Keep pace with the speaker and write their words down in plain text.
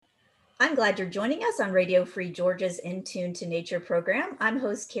I'm glad you're joining us on Radio Free Georgia's In Tune to Nature program. I'm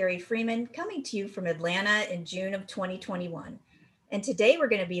host Carrie Freeman, coming to you from Atlanta in June of 2021. And today we're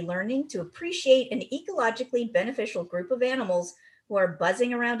going to be learning to appreciate an ecologically beneficial group of animals who are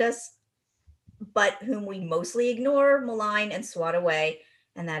buzzing around us, but whom we mostly ignore, malign, and swat away,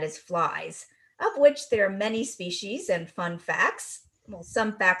 and that is flies, of which there are many species and fun facts. Well,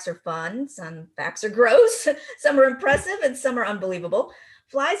 some facts are fun, some facts are gross, some are impressive, and some are unbelievable.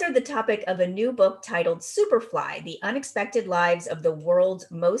 Flies are the topic of a new book titled Superfly: The Unexpected Lives of the World's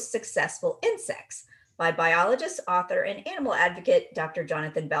Most Successful Insects by biologist, author, and animal advocate Dr.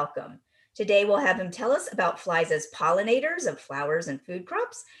 Jonathan Balcombe. Today, we'll have him tell us about flies as pollinators of flowers and food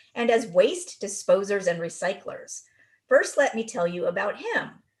crops and as waste disposers and recyclers. First, let me tell you about him.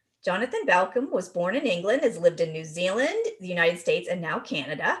 Jonathan Balcombe was born in England, has lived in New Zealand, the United States, and now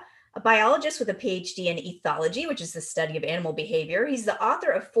Canada. A biologist with a PhD in ethology, which is the study of animal behavior. He's the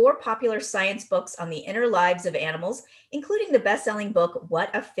author of 4 popular science books on the inner lives of animals, including the best-selling book,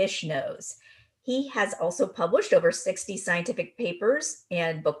 What a Fish Knows. He has also published over 60 scientific papers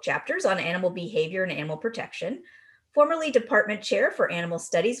and book chapters on animal behavior and animal protection. Formerly department chair for animal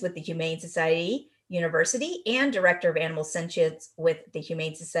studies with the Humane Society University and director of animal sentience with the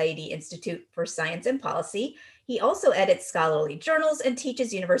Humane Society Institute for Science and Policy. He also edits scholarly journals and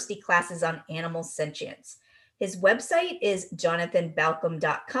teaches university classes on animal sentience. His website is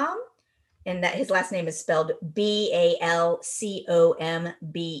jonathanbalcombe.com, and that his last name is spelled Balcombe.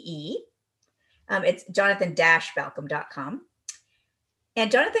 It's jonathan-balcombe.com. And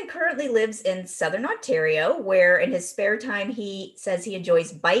Jonathan currently lives in Southern Ontario, where in his spare time, he says he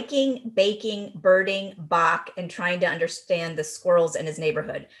enjoys biking, baking, birding, Bach, and trying to understand the squirrels in his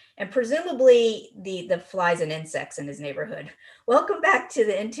neighborhood, and presumably the flies and insects in his neighborhood. Welcome back to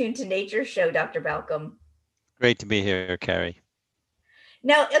the In Tune to Nature show, Dr. Balcombe. Great to be here, Carrie.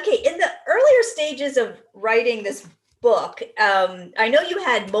 Now, okay, in the earlier stages of writing this book, I know you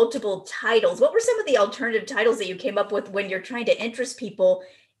had multiple titles. What were some of the alternative titles that you came up with when you're trying to interest people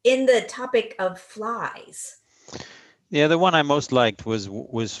in the topic of flies? Yeah, the one I most liked was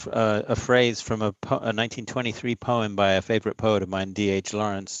a phrase from a 1923 poem by a favorite poet of mine, D.H.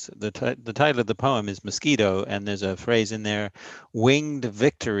 Lawrence. The title of the poem is Mosquito, and there's a phrase in there, Winged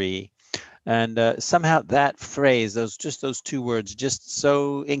Victory. And somehow that phrase, those 2 words, just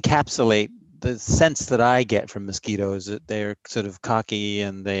so encapsulate the sense that I get from mosquitoes, that they're sort of cocky,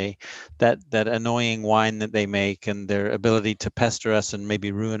 and that annoying whine that they make, and their ability to pester us and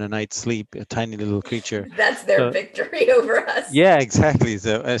maybe ruin a night's sleep, a tiny little creature. That's their victory over us. Yeah, exactly.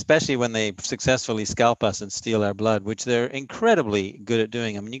 So especially when they successfully scalp us and steal our blood, which they're incredibly good at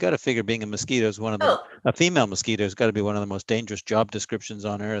doing. I mean, you got to figure being a mosquito is a female mosquito has got to be one of the most dangerous job descriptions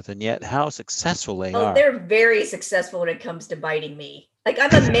on earth, and yet how successful they are. They're very successful when it comes to biting me. Like,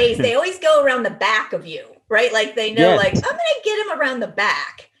 I'm amazed. They always go around the back of you, right? Like, they know, like, I'm going to get him around the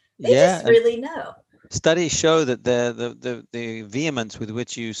back. They just really know. Studies show that the vehemence with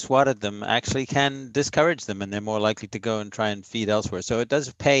which you swatted them actually can discourage them, and they're more likely to go and try and feed elsewhere. So it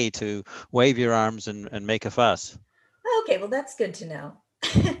does pay to wave your arms and make a fuss. Okay, well, that's good to know.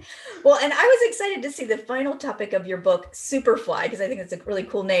 Well, and I was excited to see the final topic of your book, Superfly, because I think it's a really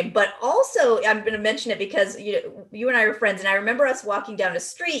cool name. But also, I'm going to mention it because you and I are friends, and I remember us walking down a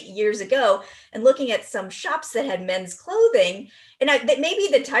street years ago and looking at some shops that had men's clothing, and maybe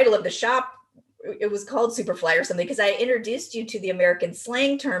the title of the shop, it was called Superfly or something, because I introduced you to the American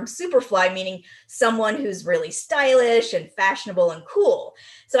slang term Superfly, meaning someone who's really stylish and fashionable and cool.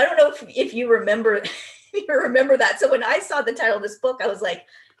 So I don't know if you remember. You remember that. So when I saw the title of this book, I was like,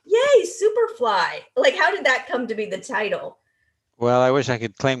 yay, Superfly. Like, how did that come to be the title? Well, I wish I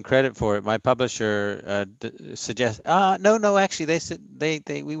could claim credit for it. My publisher suggests, no, actually, they said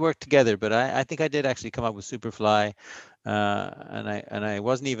we worked together, but I think I did actually come up with Superfly, and I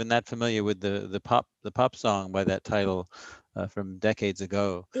wasn't even that familiar with the pop song by that title from decades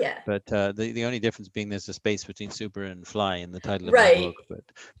ago. Yeah. But the only difference being there's a space between super and fly in the title of right. the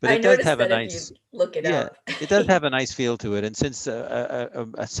book. But it does have a nice look it up. It does have a nice feel to it. And since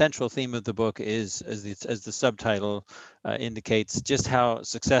a central theme of the book is, as the subtitle indicates, just how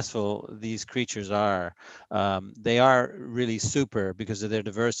successful these creatures are. They are really super because of their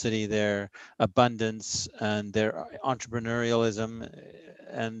diversity, their abundance, and their entrepreneurialism,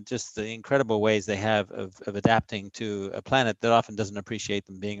 and just the incredible ways they have of adapting to a planet that often doesn't appreciate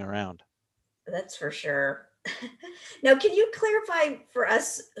them being around. That's for sure. Now, can you clarify for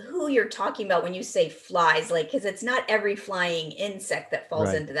us who you're talking about when you say flies? Like, because it's not every flying insect that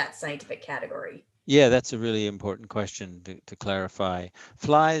falls into that scientific category. Yeah, that's a really important question to clarify.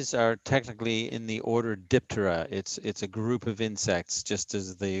 Flies are technically in the order Diptera. It's a group of insects, just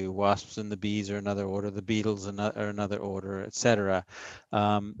as the wasps and the bees are another order, the beetles are another order, etc.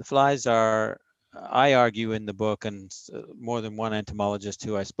 The flies are, I argue in the book, and more than one entomologist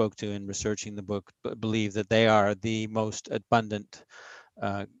who I spoke to in researching the book believe that they are the most abundant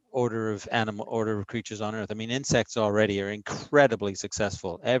uh, order of creatures on earth. I mean, insects already are incredibly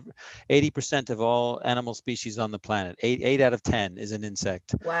successful. 80% of all animal species on the planet, eight out of 10 is an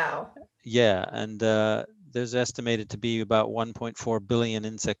insect. Wow. Yeah, and there's estimated to be about 1.4 billion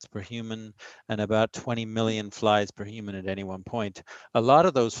insects per human and about 20 million flies per human at any one point. A lot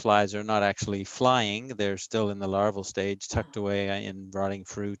of those flies are not actually flying. They're still in the larval stage, tucked away in rotting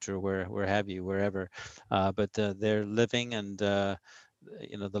fruit or where have you, wherever. But they're living, and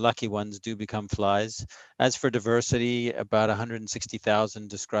the lucky ones do become flies. As for diversity, about 160,000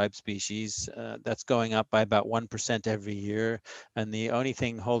 described species. That's going up by about 1% every year. And the only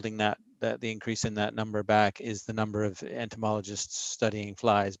thing holding that the increase in that number back is the number of entomologists studying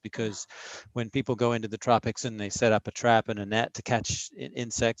flies, because when people go into the tropics and they set up a trap and a net to catch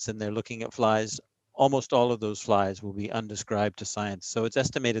insects and they're looking at flies, almost all of those flies will be undescribed to science. So it's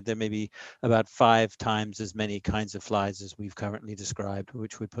estimated there may be about 5 times as many kinds of flies as we've currently described,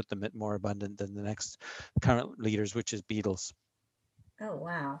 which would put them at more abundant than the next current leaders, which is beetles. Oh,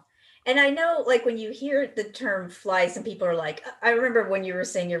 wow. And I know, like, when you hear the term flies, some people are like, I remember when you were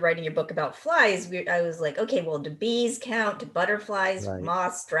saying you're writing your book about flies, I was like, okay, well, do bees count? Do butterflies, Right.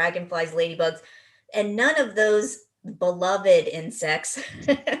 moths, dragonflies, ladybugs? And none of those beloved insects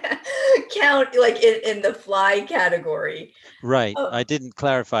count like in the fly category. Right. Oh, I didn't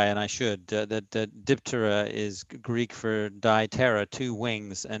clarify, and I should. That diptera is Greek for diptera, two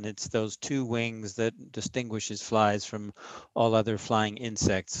wings, and it's those two wings that distinguishes flies from all other flying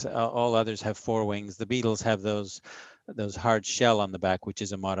insects. All others have four wings. The beetles have those hard shell on the back, which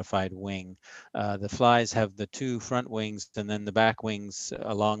is a modified wing. The flies have the two front wings, and then the back wings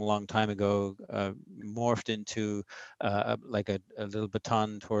a long, long time ago morphed into like a little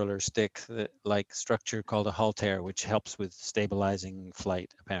baton twirler stick like structure called a halter, which helps with stabilizing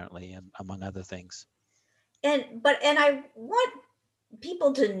flight, apparently, and among other things. and I want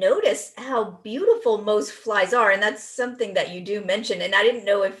people to notice how beautiful most flies are, and that's something that you do mention. And I didn't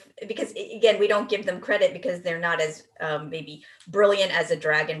know if, because again, we don't give them credit because they're not as maybe brilliant as a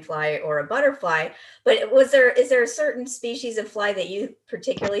dragonfly or a butterfly. But is there a certain species of fly that you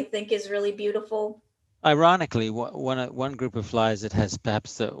particularly think is really beautiful? Ironically, one group of flies that has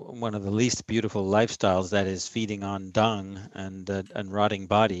perhaps one of the least beautiful lifestyles, that is feeding on dung and rotting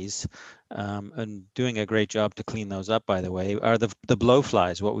bodies, and doing a great job to clean those up, by the way, are the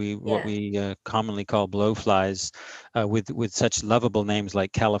blowflies, what Yeah. we commonly call blowflies, with such lovable names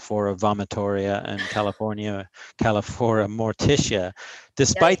like Calophora vomitoria and California Calophora morticia.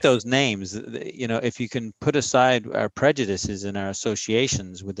 Despite Yikes. those names, if you can put aside our prejudices and our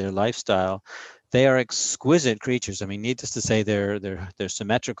associations with their lifestyle, they are exquisite creatures. I mean, needless to say, they're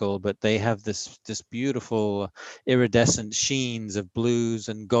symmetrical, but they have this beautiful iridescent sheens of blues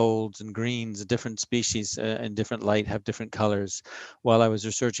and golds and greens. Different species in different light have different colors. While I was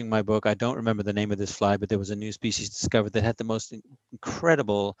researching my book, I don't remember the name of this fly, but there was a new species discovered that had the most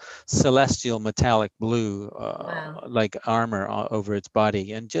incredible celestial metallic blue, Wow. like armor over its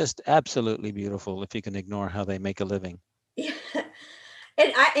body, and just absolutely beautiful if you can ignore how they make a living. Yeah.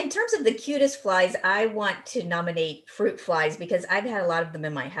 And in terms of the cutest flies, I want to nominate fruit flies because I've had a lot of them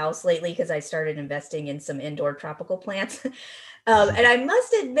in my house lately because I started investing in some indoor tropical plants. And I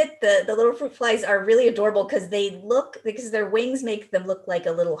must admit the little fruit flies are really adorable because their wings make them look like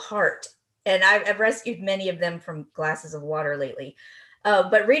a little heart. And I've rescued many of them from glasses of water lately.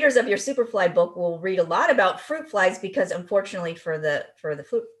 But readers of your Superfly book will read a lot about fruit flies because unfortunately for the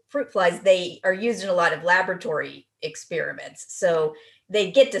fruit flies, they are used in a lot of laboratory experiments. So they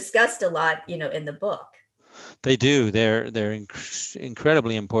get discussed a lot, in the book. They do. They're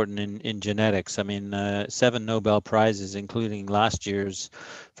incredibly important in genetics. I mean, 7 Nobel Prizes, including last year's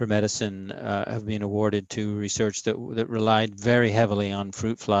for medicine, have been awarded to research that relied very heavily on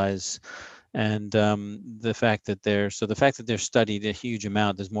fruit flies. And the fact that they're studied a huge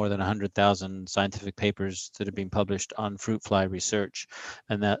amount. There's more than 100,000 scientific papers that have been published on fruit fly research,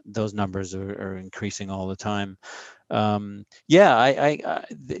 and that those numbers are increasing all the time. Yeah,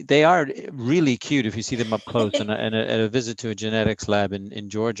 they are really cute if you see them up close. And at a visit to a genetics lab in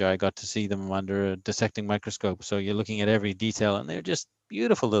Georgia, I got to see them under a dissecting microscope. So you're looking at every detail, and they're just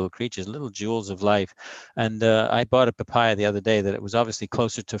beautiful little creatures, little jewels of life. And I bought a papaya the other day that it was obviously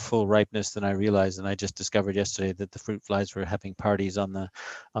closer to full ripeness than I realized. And I just discovered yesterday that the fruit flies were having parties on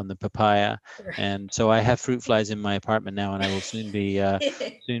the papaya. Right. And so I have fruit flies in my apartment now, and I will soon be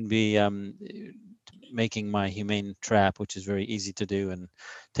making my humane trap, which is very easy to do, and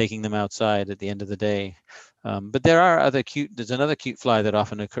taking them outside at the end of the day. But there's another cute fly that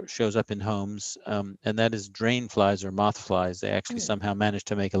often shows up in homes, and that is drain flies or moth flies. They actually Mm. somehow manage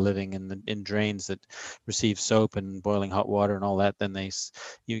to make a living in drains that receive soap and boiling hot water and all that. Then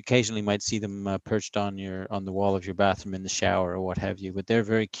you occasionally might see them perched on the wall of your bathroom in the shower or what have you. But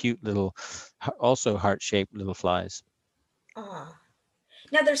they're very cute little, also heart-shaped little flies. Ah.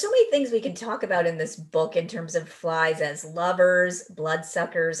 Now, there's so many things we can talk about in this book in terms of flies as lovers,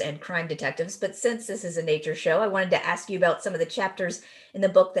 bloodsuckers, and crime detectives. But since this is a nature show, I wanted to ask you about some of the chapters in the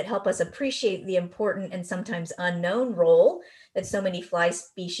book that help us appreciate the important and sometimes unknown role that so many fly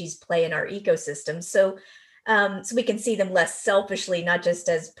species play in our ecosystem. So we can see them less selfishly, not just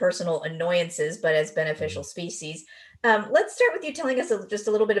as personal annoyances, but as beneficial species. Let's start with you telling us just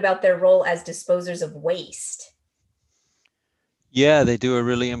a little bit about their role as disposers of waste. Yeah, they do a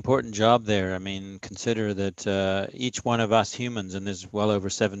really important job there. I mean, consider that each one of us humans, and there's well over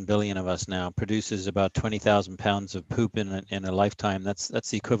 7 billion of us now, produces about 20,000 pounds of poop in a lifetime. That's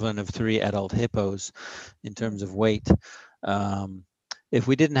the equivalent of 3 adult hippos in terms of weight. Um, if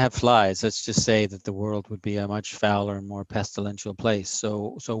we didn't have flies, let's just say that the world would be a much fouler and more pestilential place.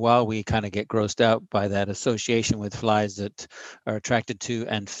 So while we kind of get grossed out by that association with flies that are attracted to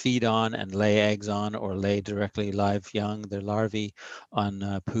and feed on and lay eggs on or lay directly live young, their larvae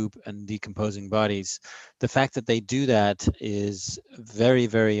on poop and decomposing bodies, the fact that they do that is very,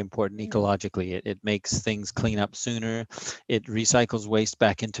 very important Mm. ecologically. It makes things clean up sooner. It recycles waste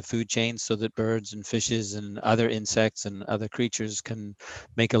back into food chains so that birds and fishes and other insects and other creatures can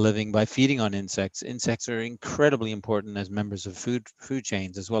make a living by feeding on insects. Insects are incredibly important as members of food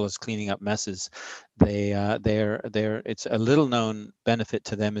chains, as well as cleaning up messes. It's a little known benefit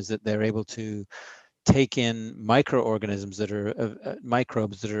to them is that they're able to take in microorganisms that are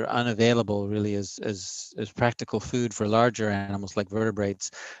microbes that are unavailable really as practical food for larger animals like vertebrates,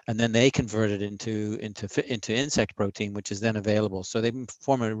 and then they convert it into insect protein, which is then available. So they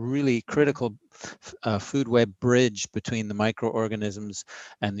form a really critical food web bridge between the microorganisms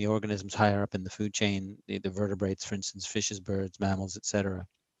and the organisms higher up in the food chain, the vertebrates, for instance, fishes, birds, mammals, etc.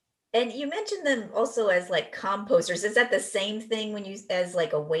 And you mentioned them also as like composters. Is that the same thing when you as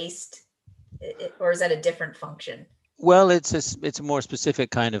like a waste, or is that a different function? Well, it's a more specific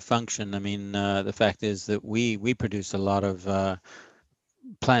kind of function. I mean, the fact is that we produce a lot of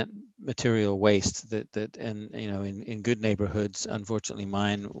plant material waste that and in good neighborhoods, unfortunately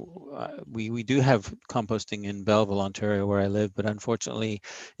mine, we do have composting in Belleville, Ontario, where I live, but unfortunately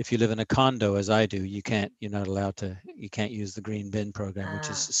if you live in a condo as I do, you're not allowed to, you can't use the green bin program,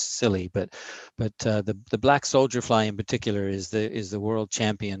 which is Ah, silly. But the black soldier fly in particular is the world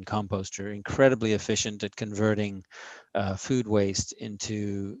champion composter, incredibly efficient at converting food waste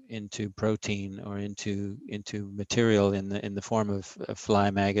into protein or into material in the form of fly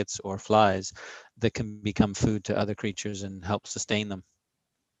maggots or flies that can become food to other creatures and help sustain them.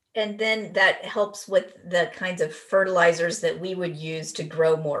 and then that helps with the kinds of fertilizers that we would use to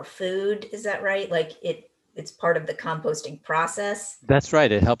grow more food. Is that right? Like it's part of the composting process. That's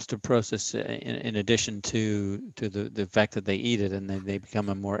right. It helps to process in addition to the fact that they eat it and they become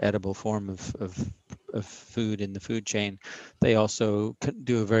a more edible form of food in the food chain. They also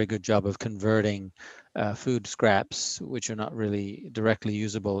do a very good job of converting food scraps, which are not really directly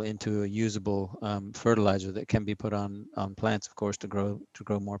usable, into a usable fertilizer that can be put on plants, of course, to grow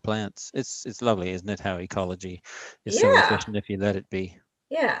more plants. It's lovely, isn't it, how ecology is so Yeah. efficient if you let it be.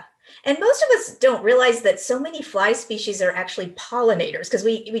 Yeah. And most of us don't realize that so many fly species are actually pollinators because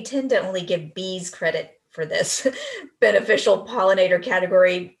we tend to only give bees credit for this beneficial pollinator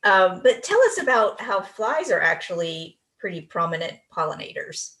category. But tell us about how flies are actually pretty prominent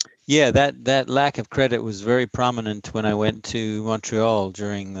pollinators. Yeah, that lack of credit was very prominent when I went to Montreal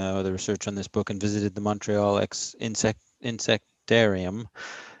during the research on this book and visited the Montreal Insectarium,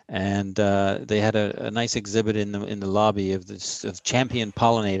 and they had a nice exhibit in the lobby of champion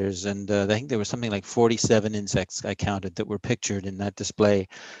pollinators, and I think there was something like 47 insects I counted that were pictured in that display,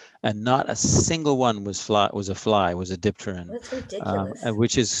 and not a single one was a dipteran, That's ridiculous.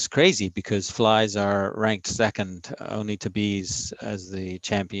 which is crazy because flies are ranked second only to bees as the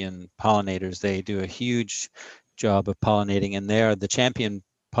champion pollinators. They do a huge job of pollinating, and they are the champion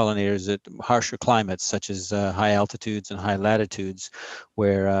pollinators at harsher climates, such as high altitudes and high latitudes,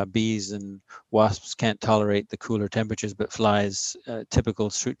 where bees and wasps can't tolerate the cooler temperatures, but flies, typical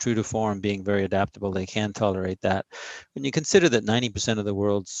true to form, being very adaptable, they can tolerate that. When you consider that 90% of the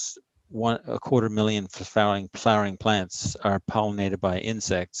world's a quarter million flowering plants are pollinated by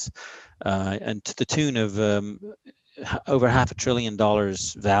insects, and to the tune of over $500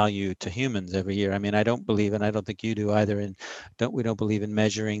 billion value to humans every year. I mean, I don't believe, and I don't think you do either, and we don't believe in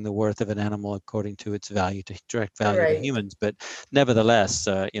measuring the worth of an animal according to its value, to direct value to Right. humans. But nevertheless,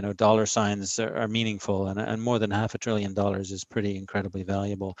 dollar signs are meaningful, and more than $500 billion is pretty incredibly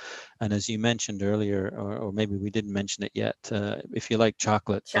valuable. And as you mentioned earlier, or maybe we didn't mention it yet, if you like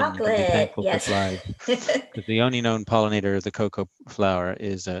chocolate, then you can be Chocolate. thankful for Yes. flies. Because the only known pollinator of the cocoa flower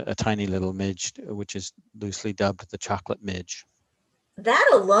is a tiny little midge, which is loosely dubbed the chocolate midge. That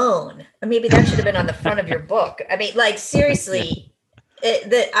alone, maybe that should have been on the front of your book. I mean, like Yeah. seriously,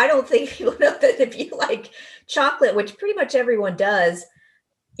 that I don't think people know that if you like chocolate, which pretty much everyone does,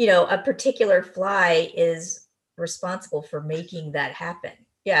 a particular fly is responsible for making that happen.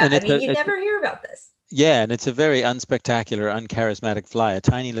 Yeah, And I it's mean, a, you it's never hear about this. Yeah, and it's a very unspectacular, uncharismatic fly, a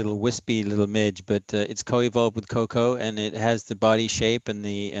tiny little wispy little midge, but it's co-evolved with cocoa, and it has the body shape and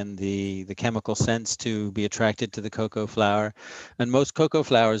the chemical sense to be attracted to the cocoa flower. And most cocoa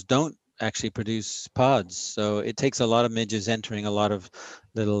flowers don't actually produce pods, so it takes a lot of midges entering a lot of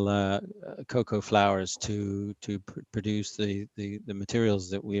little cocoa flowers to produce the materials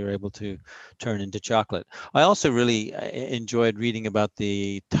that we are able to turn into chocolate. I also really enjoyed reading about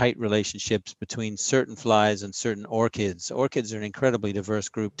the tight relationships between certain flies and certain orchids. Orchids are an incredibly diverse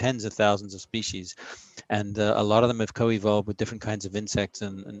group, tens of thousands of species, and a lot of them have co-evolved with different kinds of insects,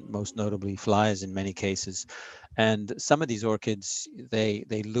 and most notably flies in many cases. And some of these orchids, they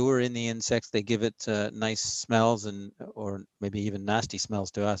lure in the insects, they give it nice smells, and or maybe even nasty smells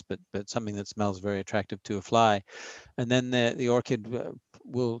to us, but something that smells very attractive to a fly. And then the orchid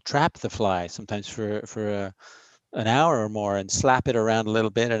will trap the fly sometimes for an hour or more, and slap it around a little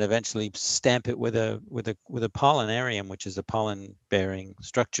bit, and eventually stamp it with a pollinarium, which is a pollen bearing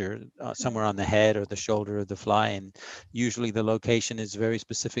structure somewhere on the head or the shoulder of the fly. And usually the location is very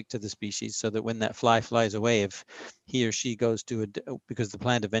specific to the species, so that when that fly flies away, if he or she goes to because the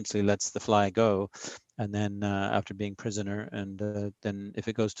plant eventually lets the fly go, and then after being prisoner, and then if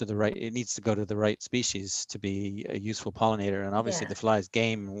it goes to the right, it needs to go to the right species to be a useful pollinator. And obviously Yeah. the fly is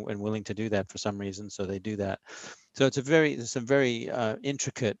game and willing to do that for some reason, so they do that. So there's some very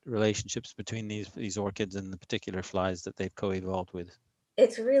intricate relationships between these orchids and the particular flies that they've co-evolved with.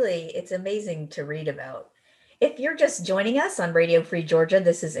 It's amazing to read about. If you're just joining us on Radio Free Georgia,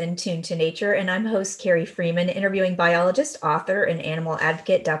 this is In Tune to Nature, and I'm host Carrie Freeman, interviewing biologist, author, and animal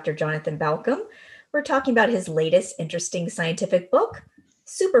advocate Dr. Jonathan Balcombe. We're talking about his latest interesting scientific book,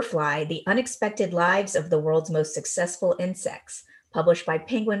 Superfly: The Unexpected Lives of the World's Most Successful Insects, published by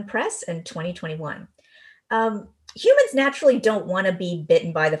Penguin Press in 2021. Humans naturally don't want to be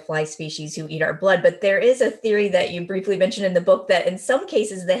bitten by the fly species who eat our blood, but there is a theory that you briefly mentioned in the book that in some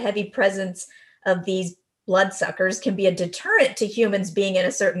cases, the heavy presence of these bloodsuckers can be a deterrent to humans being in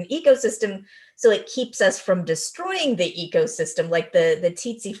a certain ecosystem. So it keeps us from destroying the ecosystem, like the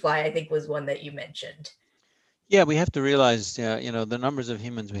tsetse fly, I think was one that you mentioned. Yeah, we have to realize, the numbers of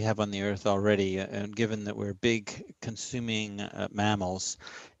humans we have on the earth already, and given that we're big consuming mammals,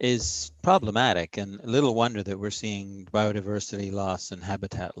 is problematic. And little wonder that we're seeing biodiversity loss and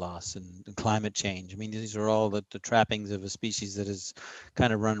habitat loss and climate change. I mean, these are all the trappings of a species that has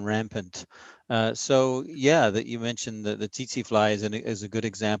kind of run rampant. So yeah, that you mentioned the tsetse fly is a good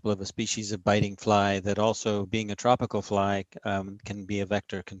example of a species of biting fly that, also being a tropical fly, can be a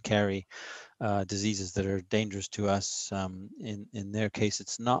vector, can carry diseases that are dangerous to us. In their case,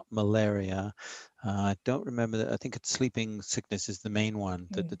 it's not malaria. I don't remember that. I think it's sleeping sickness is the main one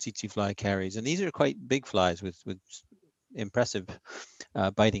that the Mm. tsetse fly carries, and these are quite big flies with impressive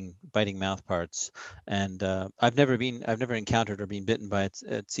biting mouth parts. And I've never encountered or been bitten by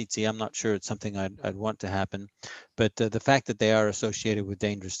a tsetse. I'm not sure it's something I'd want to happen, but the fact that they are associated with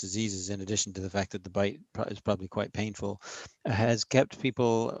dangerous diseases, in addition to the fact that the bite is probably quite painful, has kept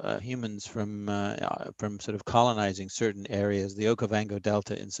people, humans, from sort of colonizing certain areas. The Okavango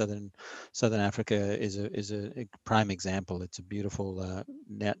Delta in southern Africa is a prime example. It's a beautiful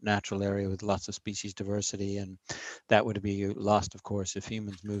natural area with lots of species diversity, and that would be lost, of course, if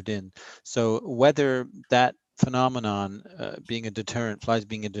humans moved in. So whether that phenomenon, being a deterrent, flies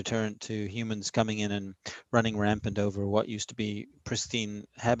being a deterrent to humans coming in and running rampant over what used to be pristine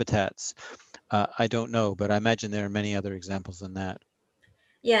habitats, I don't know, but I imagine there are many other examples than that.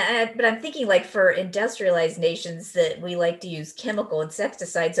 Yeah, but I'm thinking like for industrialized nations that we like to use chemical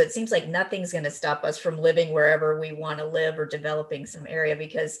insecticides, so it seems like nothing's going to stop us from living wherever we want to live or developing some area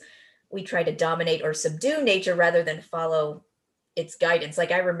because we try to dominate or subdue nature rather than follow its guidance.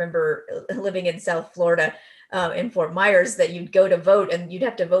 Like I remember living in South Florida, in Fort Myers, that you'd go to vote and you'd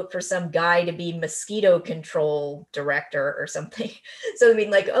have to vote for some guy to be mosquito control director or something. So I mean,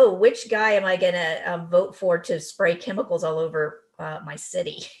 like, oh, which guy am I gonna vote for to spray chemicals all over my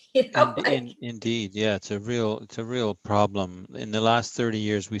city? And Like, indeed, yeah, it's a real problem. In the last 30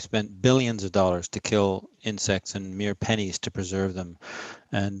 years, we spent billions of dollars to kill insects and mere pennies to preserve them.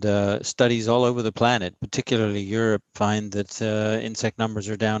 And studies all over the planet, particularly Europe, find that insect numbers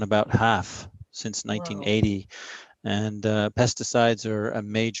are down about half since whoa, 1980. And pesticides are a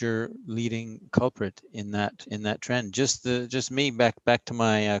major leading culprit in that trend. Just me back to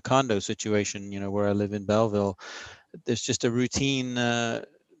my condo situation, where I live in Belleville. There's just a routine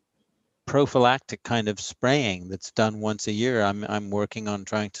prophylactic kind of spraying that's done once a year. I'm working on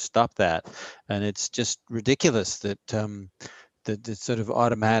trying to stop that, and it's just ridiculous that it's sort of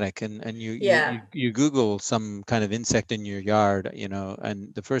automatic. And yeah, you Google some kind of insect in your yard,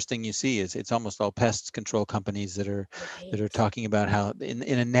 and the first thing you see is it's almost all pest control companies that are right. talking about how in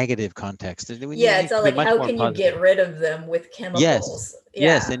a negative context. We Yeah, it's need to all be like, much how more can you positive. get rid of them with Yes. chemicals?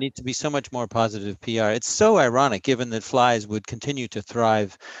 Yes, Yeah, there needs to be so much more positive PR. It's so ironic, given that flies would continue to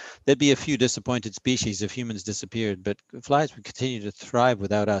thrive. There'd be a few disappointed species if humans disappeared, but flies would continue to thrive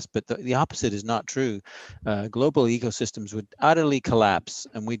without us. But the opposite is not true. Global ecosystems would utterly collapse,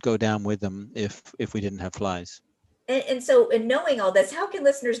 and we'd go down with them if we didn't have flies. and so in knowing all this, how can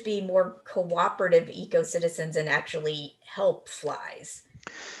listeners be more cooperative eco citizens and actually help flies?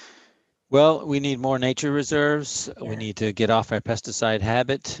 Well, we need more nature reserves. We Yeah. need to get off our pesticide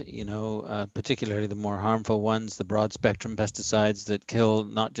habit, particularly the more harmful ones, the broad spectrum pesticides that kill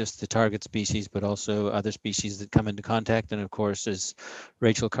not just the target species, but also other species that come into contact. And of course, as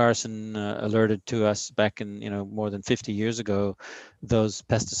Rachel Carson alerted to us back in, more than 50 years ago, those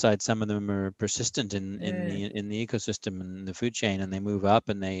pesticides, some of them are persistent Mm, in the ecosystem and the food chain, and they move up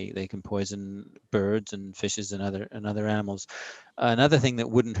and they can poison birds and fishes and other animals. Another thing that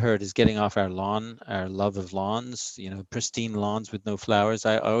wouldn't hurt is getting off our lawn, our love of lawns, pristine lawns with no flowers.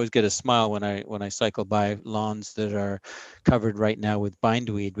 I always get a smile when I cycle by lawns that are covered right now with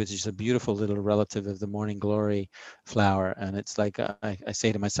bindweed, which is a beautiful little relative of the morning glory flower. And it's like I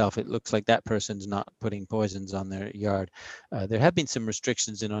say to myself, it looks like that person's not putting poisons on their yard. There have been some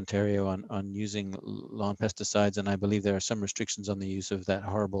restrictions in Ontario on using lawn pesticides, and I believe there are some restrictions on the use of that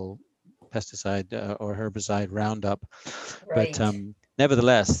horrible pesticide or herbicide Roundup. But right.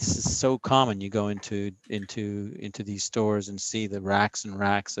 nevertheless, this is so common. You go into these stores and see the racks and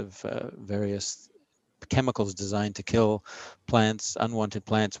racks of various chemicals designed to kill plants, unwanted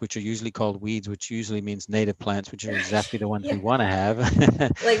plants, which are usually called weeds, which usually means native plants, which are exactly the ones Yeah. we want to have.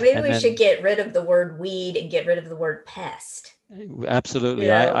 Like maybe And we should then get rid of the word weed and get rid of the word pest. You absolutely,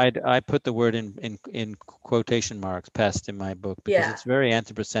 know, I put the word in quotation marks, pest, in my book because yeah. it's very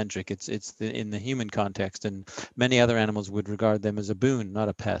anthropocentric. In the human context, and many other animals would regard them as a boon, not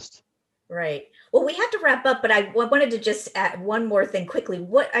a pest. Right. Well, we have to wrap up, but I wanted to just add one more thing quickly.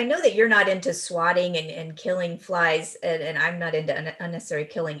 What I know that you're not into swatting and killing flies, and I'm not into unnecessary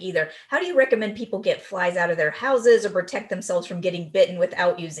killing either. How do you recommend people get flies out of their houses or protect themselves from getting bitten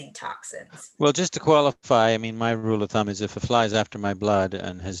without using toxins? Well, just to qualify, I mean, my rule of thumb is if a fly is after my blood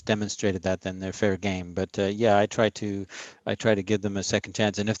and has demonstrated that, then they're fair game. But yeah, I try to give them a second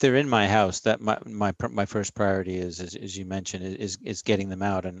chance. And if they're in my house, that my first priority is, as you mentioned, is getting them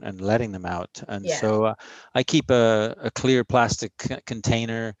out and letting them out. And Yeah. so I keep a clear plastic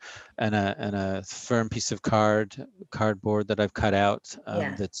container and a firm piece of cardboard that I've cut out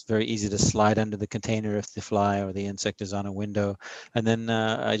Yeah. that's very easy to slide under the container if the fly or the insect is on a window, and then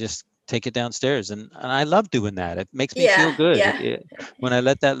I just take it downstairs, and I love doing that. It makes me feel Yeah. good. Yeah. When I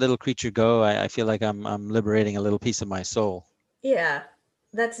let that little creature go, I feel like I'm liberating a little piece of my soul. Yeah.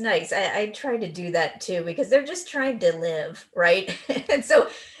 That's nice. I try to do that too because they're just trying to live, right? And so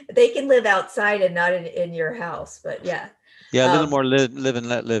they can live outside and not in your house. But yeah. Yeah, a little Um, more live and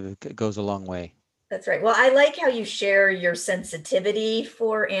let live goes a long way. That's right. Well, I like how you share your sensitivity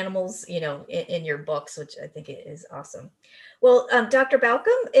for animals, in your books, which I think is awesome. Well, Dr.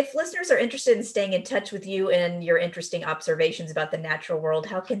 Balcom, if listeners are interested in staying in touch with you and your interesting observations about the natural world,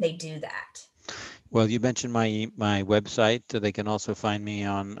 how can they do that? Well, you mentioned my website. They can also find me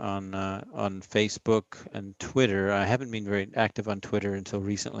on Facebook and Twitter. I haven't been very active on Twitter until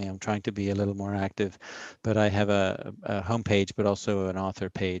recently. I'm trying to be a little more active, but I have a homepage, but also an author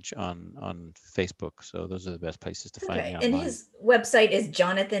page on Facebook. So those are the best places to find me Okay. And online. his website is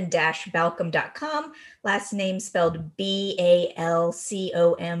jonathan-balcombe.com. Last name spelled Balcombe.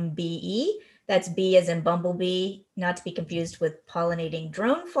 That's B as in bumblebee, not to be confused with pollinating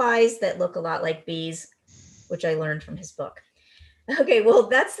drone flies that look a lot like bees, which I learned from his book. Okay, well,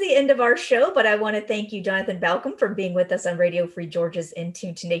 that's the end of our show, but I want to thank you, Jonathan Balcombe, for being with us on Radio Free Georgia's In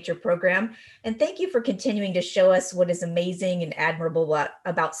Tune to Nature program. And thank you for continuing to show us what is amazing and admirable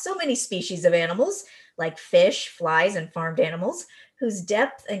about so many species of animals, like fish, flies, and farmed animals, whose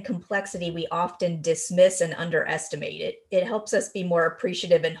depth and complexity we often dismiss and underestimate. It helps us be more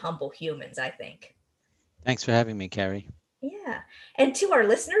appreciative and humble humans, I think. Thanks for having me, Carrie. Yeah. And to our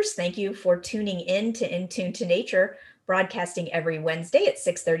listeners, thank you for tuning in to Tune to Nature, broadcasting every Wednesday at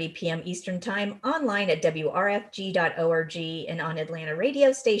 6:30 p.m. Eastern Time, online at wrfg.org and on Atlanta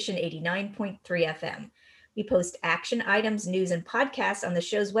radio station 89.3 FM. We post action items, news, and podcasts on the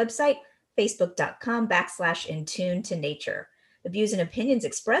show's website, facebook.com/In Tune to Nature. The views and opinions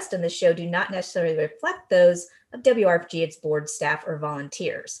expressed on the show do not necessarily reflect those of WRFG, its board, staff, or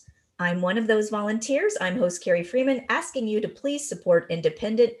volunteers. I'm one of those volunteers. I'm host Carrie Freeman, asking you to please support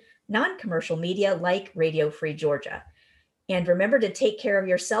independent, non-commercial media like Radio Free Georgia. And remember to take care of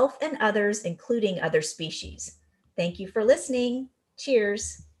yourself and others, including other species. Thank you for listening.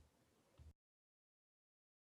 Cheers.